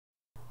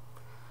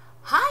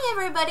Hi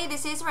everybody,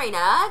 this is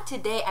Reina.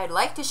 Today I'd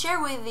like to share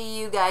with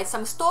you guys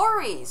some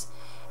stories.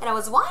 And I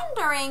was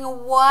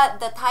wondering what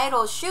the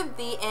title should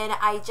be, and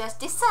I just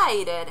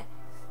decided.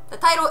 The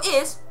title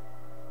is,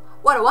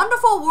 What a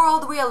Wonderful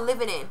World We Are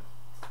Living In.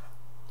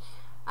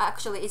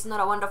 Actually, it's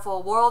not a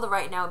wonderful world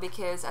right now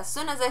because as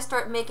soon as I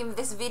start making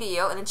this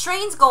video and the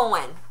train's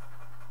going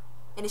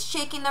and it's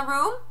shaking the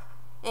room,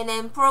 and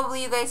then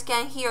probably you guys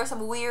can hear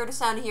some weird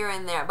sound here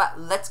and there, but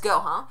let's go,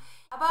 huh?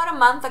 About a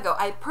month ago,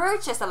 I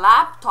purchased a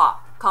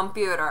laptop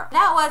computer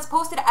that was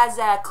posted as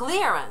a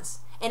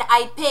clearance, and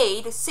I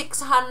paid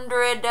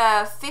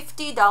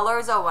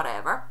 $650 or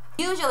whatever.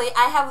 Usually,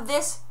 I have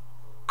this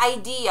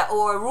idea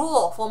or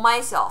rule for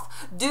myself: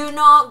 do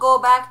not go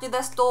back to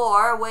the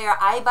store where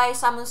I buy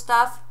some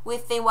stuff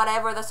within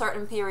whatever the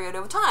certain period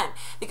of time,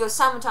 because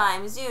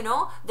sometimes, you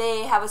know,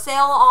 they have a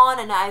sale on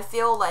and I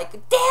feel like,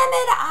 damn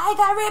it, I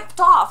got ripped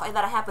off. And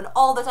that happened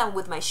all the time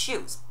with my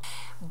shoes.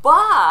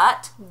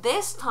 But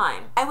this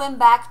time I went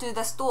back to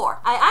the store.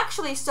 I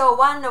actually saw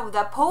one of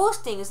the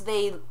postings.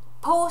 They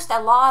post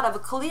a lot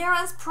of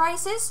clearance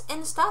prices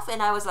and stuff,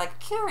 and I was like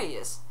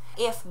curious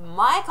if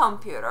my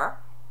computer,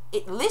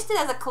 it listed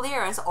as a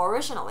clearance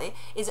originally,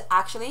 is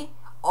actually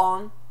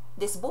on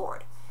this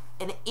board.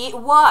 And it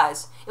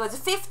was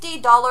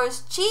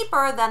 $50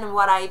 cheaper than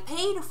what I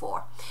paid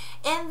for.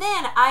 And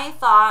then I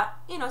thought,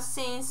 you know,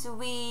 since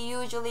we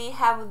usually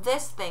have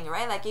this thing,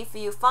 right? Like if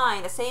you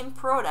find the same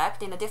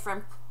product in a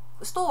different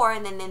store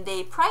and then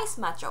they price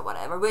match or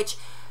whatever, which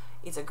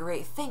is a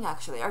great thing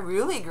actually,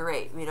 really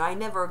great. You know, I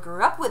never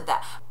grew up with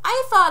that.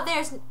 I thought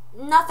there's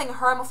nothing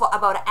harmful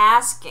about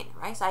asking,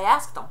 right? So I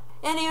asked them.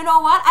 And you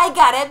know what? I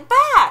got it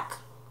back.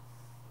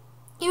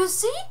 You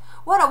see?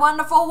 What a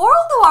wonderful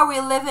world are we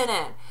living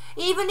in.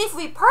 Even if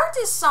we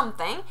purchase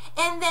something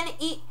and then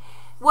it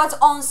was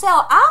on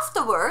sale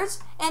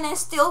afterwards, and then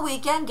still we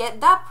can get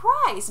that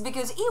price,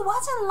 because it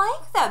wasn't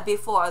like that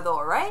before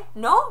though, right?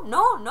 No.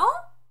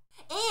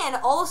 And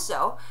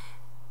also,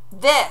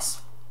 this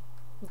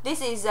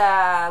is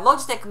a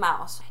Logitech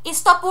mouse. It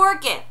stopped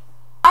working.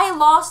 I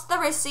lost the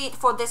receipt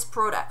for this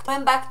product.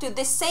 Went back to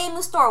this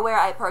same store where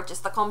I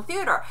purchased the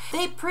computer.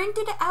 They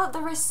printed out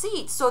the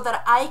receipt so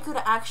that I could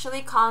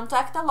actually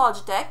contact the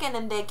Logitech and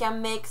then they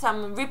can make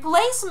some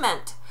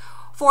replacement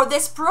for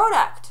this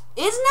product.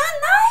 Isn't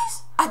that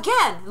nice?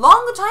 Again,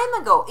 long time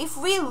ago, if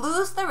we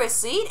lose the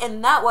receipt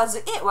and that was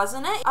it,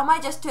 wasn't it? Am I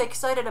just too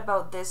excited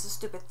about this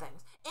stupid thing?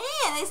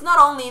 And it's not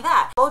only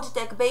that.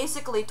 Logitech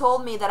basically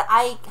told me that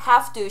I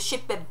have to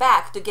ship it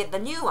back to get the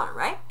new one,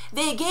 right?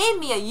 They gave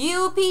me a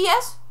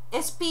UPS,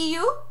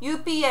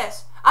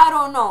 UPS, I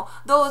don't know,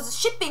 those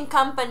shipping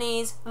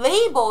companies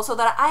label so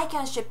that I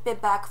can ship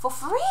it back for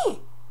free.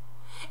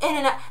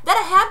 And that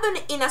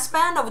happened in a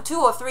span of 2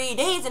 or 3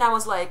 days, and I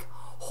was like,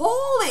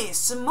 holy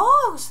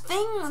smokes,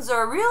 things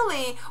are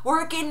really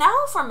working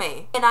out for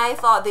me. And I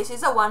thought this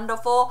is a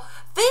wonderful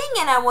thing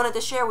and I wanted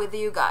to share with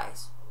you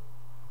guys.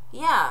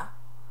 Yeah.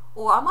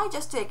 Or am I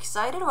just too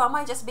excited, or am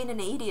I just being an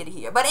idiot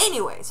here? But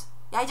anyways,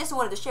 I just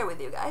wanted to share with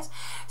you guys.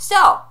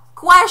 So,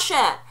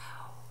 question.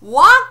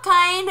 What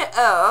kind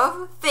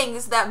of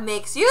things that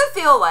makes you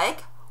feel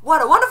like,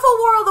 what a wonderful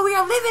world we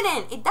are living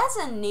in? It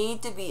doesn't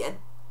need to be a,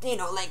 you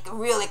know, like a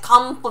really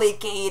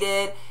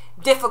complicated,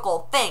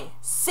 difficult thing.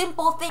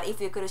 Simple thing. If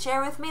you could share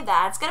with me,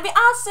 that's gonna be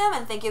awesome.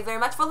 And thank you very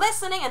much for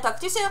listening, and talk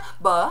to you soon.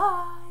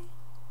 Bye.